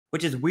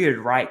which is weird,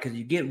 right? Because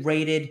you get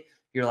rated,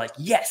 you're like,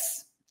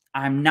 yes,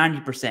 I'm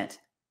 90%.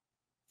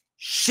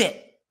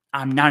 Shit,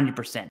 I'm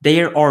 90%.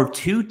 There are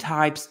two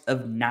types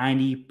of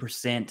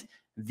 90%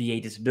 VA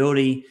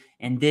disability,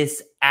 and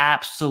this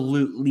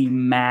absolutely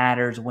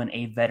matters when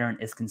a veteran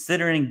is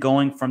considering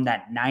going from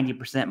that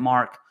 90%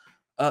 mark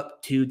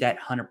up to that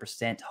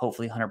 100%,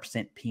 hopefully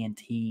 100%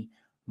 PNT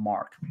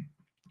mark.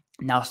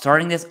 Now,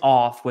 starting this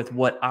off with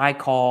what I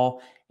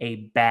call a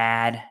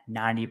bad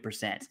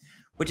 90%,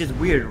 which is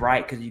weird,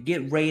 right? Because you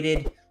get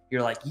rated,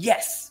 you're like,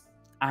 yes,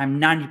 I'm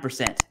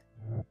 90%.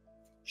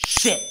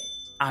 Shit,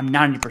 I'm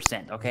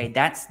 90%. Okay,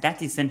 that's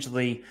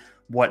essentially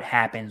what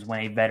happens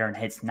when a veteran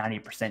hits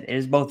 90%. It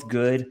is both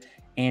good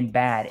and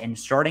bad. And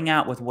starting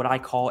out with what I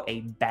call a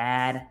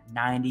bad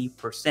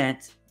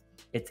 90%,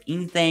 it's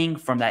anything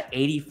from that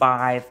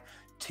 85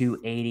 to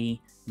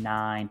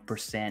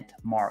 89%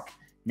 mark.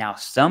 Now,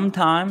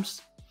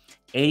 sometimes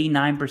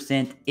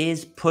 89%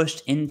 is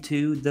pushed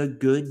into the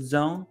good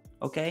zone,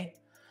 okay?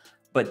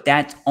 But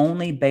that's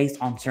only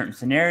based on certain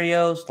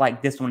scenarios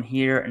like this one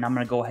here, and I'm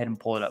going to go ahead and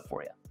pull it up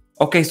for you.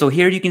 Okay, so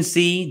here you can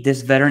see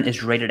this veteran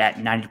is rated at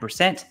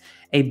 90%,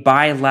 a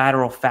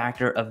bilateral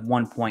factor of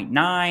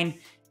 1.9,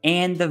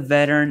 and the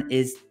veteran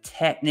is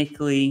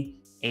technically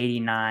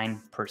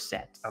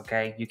 89%,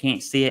 okay? You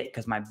can't see it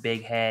because my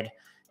big head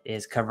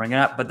is covering it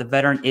up, but the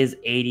veteran is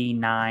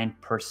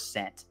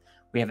 89%.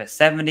 We have a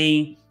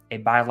 70, a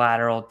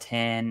bilateral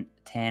 10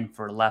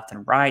 for left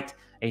and right,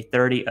 a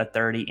 30, a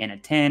 30, and a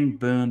 10.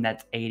 Boom,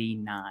 that's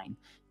 89.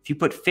 If you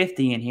put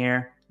 50 in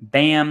here,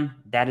 bam,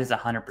 that is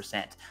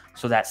 100%.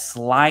 So that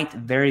slight,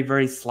 very,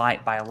 very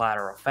slight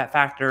bilateral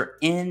factor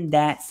in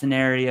that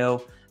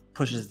scenario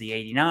pushes the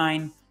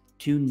 89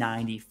 to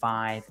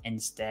 95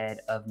 instead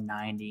of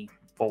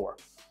 94.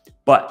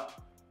 But,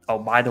 oh,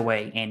 by the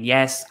way, and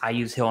yes, I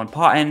use Hill and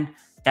Potton.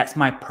 That's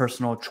my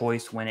personal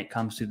choice when it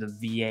comes to the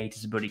VA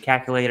disability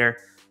calculator.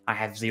 I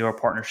have zero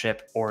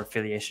partnership or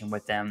affiliation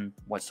with them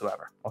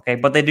whatsoever. Okay,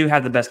 but they do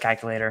have the best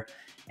calculator,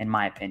 in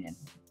my opinion.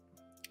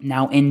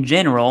 Now, in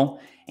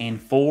general,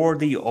 and for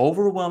the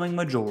overwhelming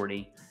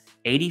majority,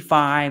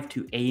 85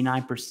 to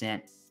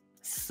 89%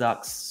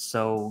 sucks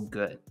so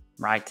good,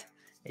 right?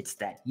 It's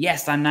that,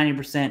 yes, I'm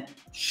 90%.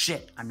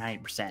 Shit, I'm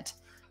 90%.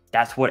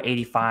 That's what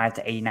 85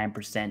 to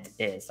 89%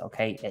 is,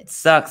 okay? It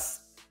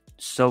sucks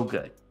so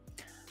good.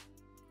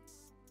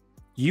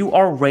 You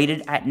are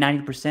rated at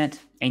 90%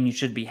 and you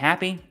should be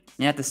happy.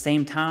 And at the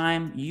same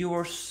time, you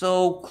are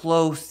so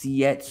close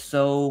yet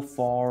so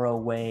far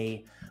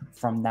away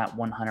from that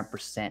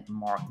 100%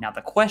 mark. Now,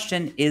 the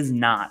question is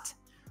not,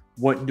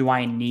 what do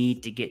I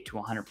need to get to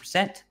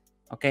 100%?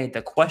 Okay,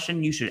 the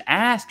question you should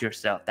ask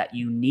yourself, that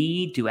you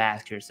need to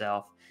ask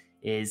yourself,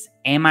 is,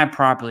 am I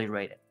properly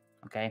rated?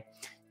 Okay,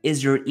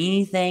 is there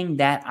anything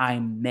that I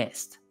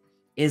missed?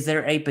 Is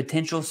there a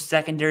potential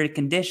secondary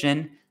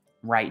condition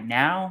right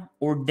now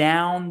or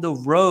down the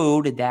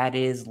road that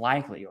is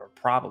likely or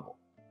probable?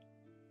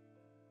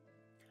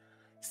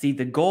 See,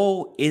 the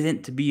goal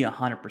isn't to be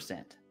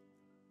 100%.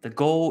 The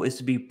goal is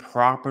to be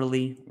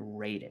properly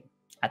rated.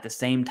 At the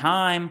same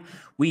time,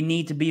 we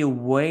need to be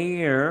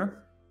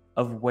aware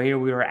of where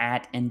we are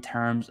at in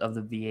terms of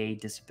the VA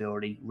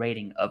disability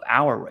rating, of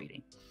our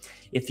rating.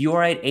 If you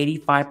are at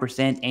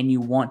 85% and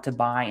you want to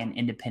buy an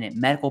independent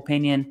medical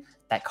opinion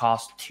that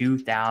costs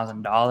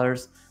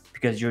 $2,000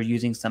 because you're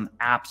using some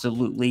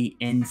absolutely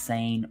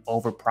insane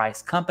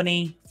overpriced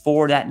company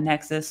for that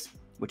Nexus,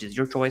 which is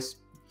your choice,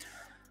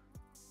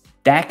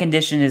 that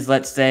condition is,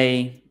 let's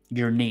say,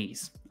 your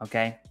knees,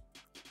 okay?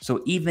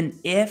 So even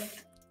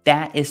if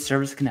that is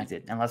service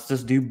connected, and let's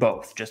just do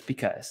both just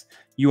because,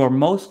 you are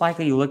most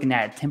likely looking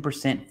at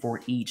 10%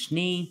 for each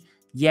knee.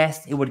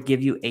 Yes, it would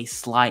give you a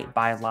slight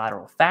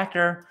bilateral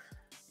factor.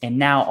 And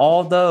now,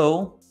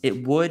 although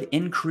it would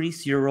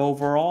increase your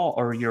overall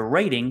or your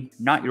rating,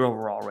 not your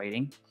overall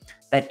rating,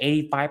 that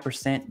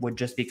 85% would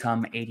just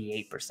become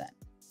 88%,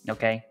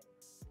 okay?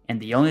 And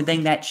the only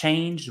thing that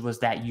changed was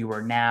that you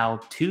are now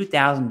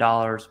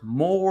 $2,000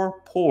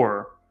 more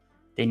poor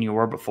than you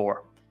were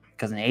before.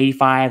 Because an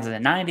 85 is a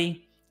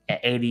 90, an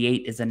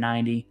 88 is a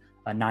 90,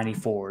 a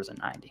 94 is a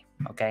 90,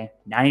 okay?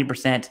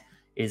 90%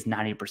 is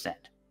 90%.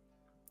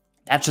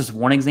 That's just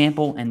one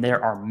example, and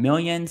there are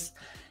millions.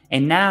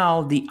 And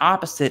now the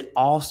opposite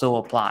also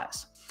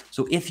applies.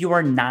 So if you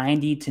are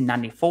 90 to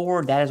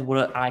 94, that is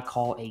what I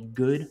call a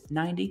good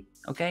 90,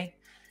 okay?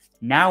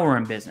 Now we're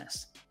in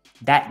business.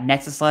 That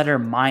Nexus letter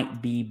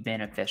might be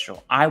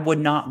beneficial. I would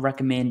not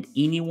recommend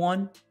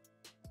anyone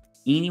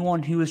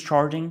who is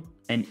charging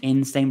an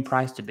insane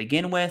price to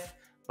begin with,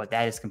 but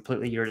that is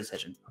completely your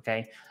decision,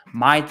 okay?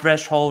 My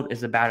threshold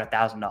is about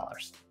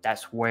 $1,000.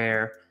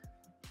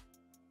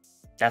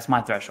 That's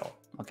my threshold,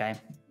 okay?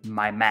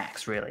 My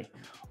max, really.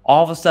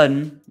 All of a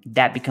sudden,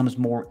 that becomes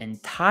more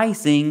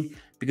enticing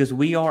because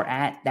we are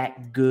at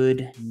that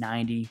good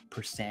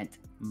 90%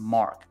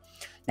 mark.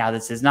 Now,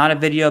 this is not a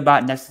video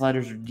about Nexus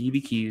letters or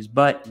DBQs,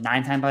 but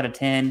 9 times out of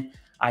 10,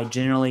 I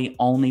generally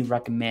only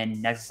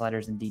recommend Nexus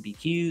letters and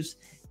DBQs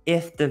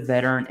if the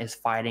veteran is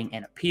fighting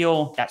an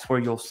appeal. That's where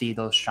you'll see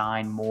those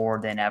shine more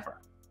than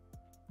ever.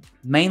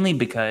 Mainly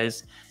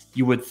because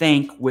you would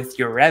think with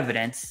your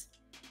evidence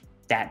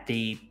that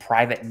the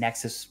private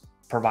Nexus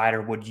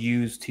provider would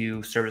use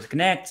to service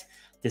connect,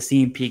 the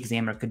C&P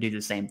examiner could do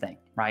the same thing,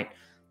 right?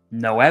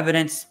 No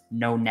evidence,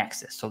 no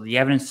Nexus. So the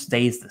evidence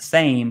stays the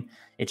same.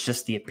 It's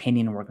just the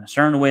opinion we're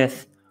concerned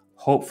with.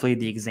 Hopefully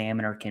the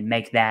examiner can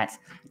make that.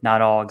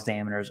 Not all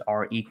examiners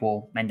are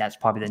equal, and that's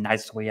probably the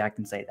nicest way I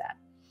can say that.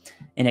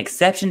 An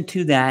exception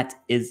to that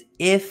is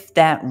if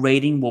that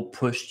rating will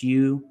push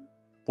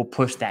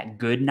that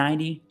good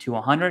 90 to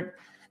 100,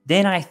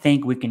 then I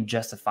think we can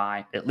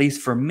justify, at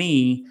least for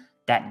me,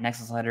 that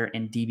Nexus letter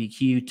in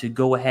DBQ to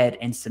go ahead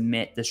and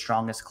submit the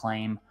strongest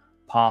claim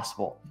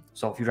possible.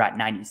 So if you're at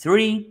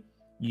 93,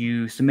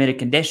 you submit a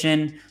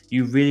condition,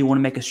 you really want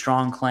to make a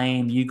strong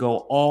claim, you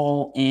go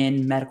all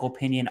in medical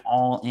opinion,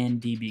 all in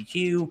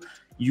DBQ,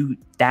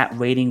 that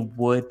rating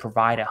would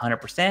provide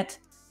 100%.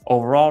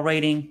 Overall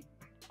rating,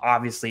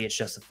 obviously it's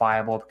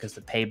justifiable because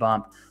the pay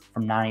bump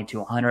from 90 to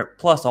 100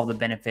 plus all the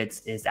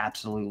benefits is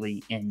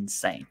absolutely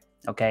insane.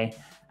 Okay,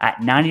 at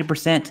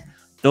 90%,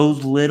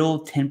 those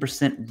little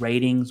 10%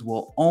 ratings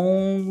will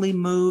only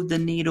move the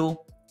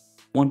needle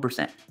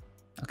 1%.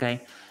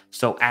 Okay,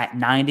 so at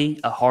 90,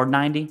 a hard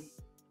 90,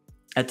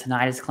 a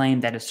tinnitus claim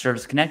that is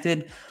service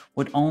connected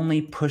would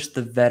only push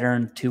the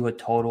veteran to a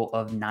total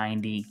of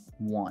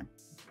 91.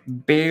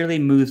 Barely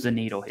moves the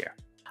needle here.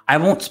 I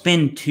won't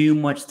spend too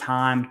much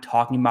time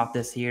talking about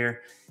this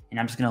here, and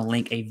I'm just going to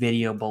link a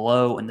video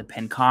below in the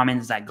pinned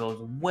comments that goes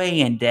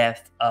way in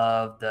depth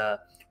of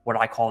what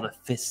I call the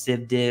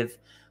CivDiv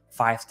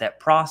 5-step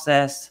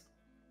process.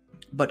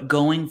 But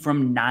going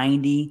from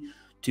 90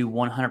 to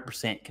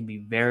 100% can be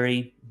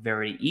very,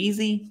 very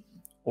easy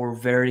or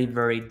very,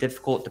 very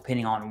difficult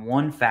depending on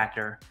one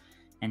factor,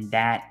 and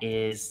that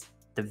is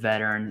the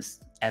veteran's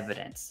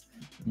evidence.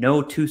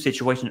 No two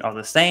situations are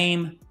the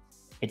same.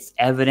 It's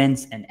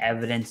evidence and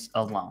evidence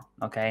alone,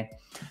 okay?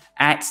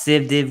 At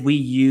CivDiv, we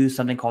use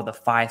something called the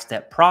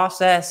 5-step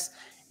process,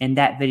 and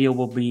that video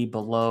will be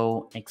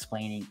below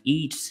explaining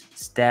each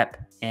step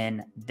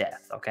in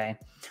depth, okay?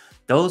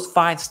 Those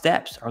 5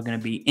 steps are going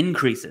to be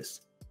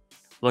increases.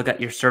 Look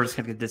at your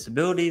service-connected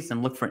disabilities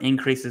and look for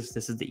increases.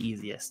 This is the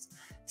easiest.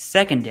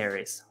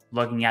 Secondaries,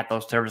 looking at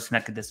those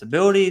service-connected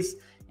disabilities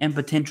and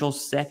potential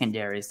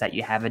secondaries that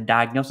you have a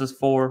diagnosis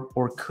for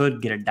or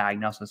could get a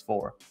diagnosis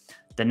for.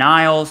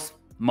 Denials,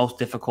 most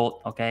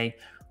difficult, okay?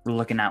 We're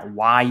looking at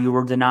why you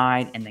were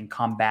denied and then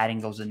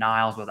combating those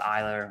denials with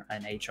either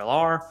an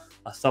HLR,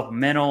 a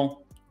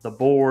supplemental, the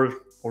board,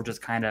 or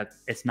just kind of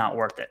it's not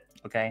worth it,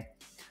 okay?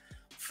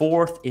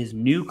 4th is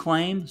new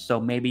claim. So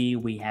maybe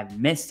we have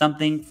missed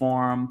something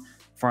from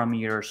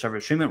your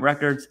service treatment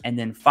records. And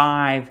then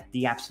 5,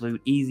 the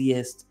absolute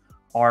easiest,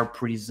 are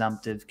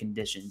presumptive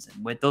conditions.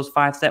 And with those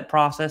 5-step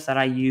process that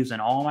I use in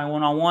all my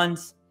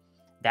one-on-ones,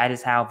 that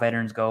is how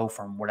veterans go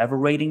from whatever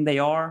rating they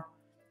are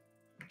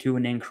to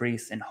an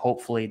increase, and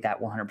hopefully that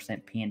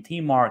 100%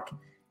 P&T mark,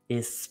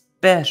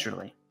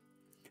 especially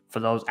for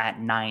those at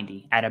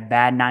 90. At a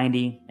bad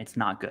 90, it's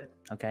not good,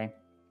 okay?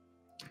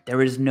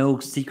 There is no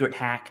secret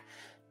hack.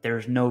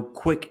 There's no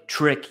quick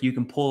trick you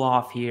can pull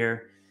off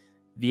here.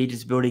 VA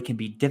disability can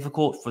be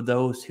difficult for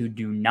those who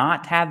do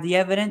not have the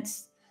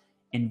evidence,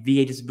 and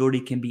VA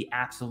disability can be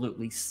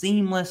absolutely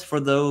seamless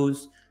for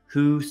those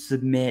who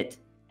submit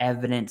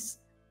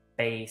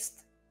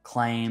evidence-based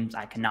claims.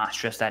 I cannot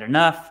stress that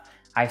enough.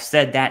 I've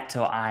said that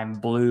till I'm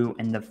blue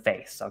in the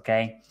face,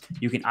 okay?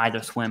 You can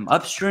either swim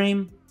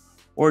upstream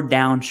or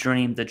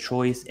downstream. The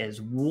choice is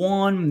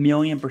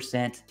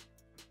 1,000,000%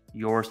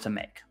 yours to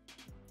make.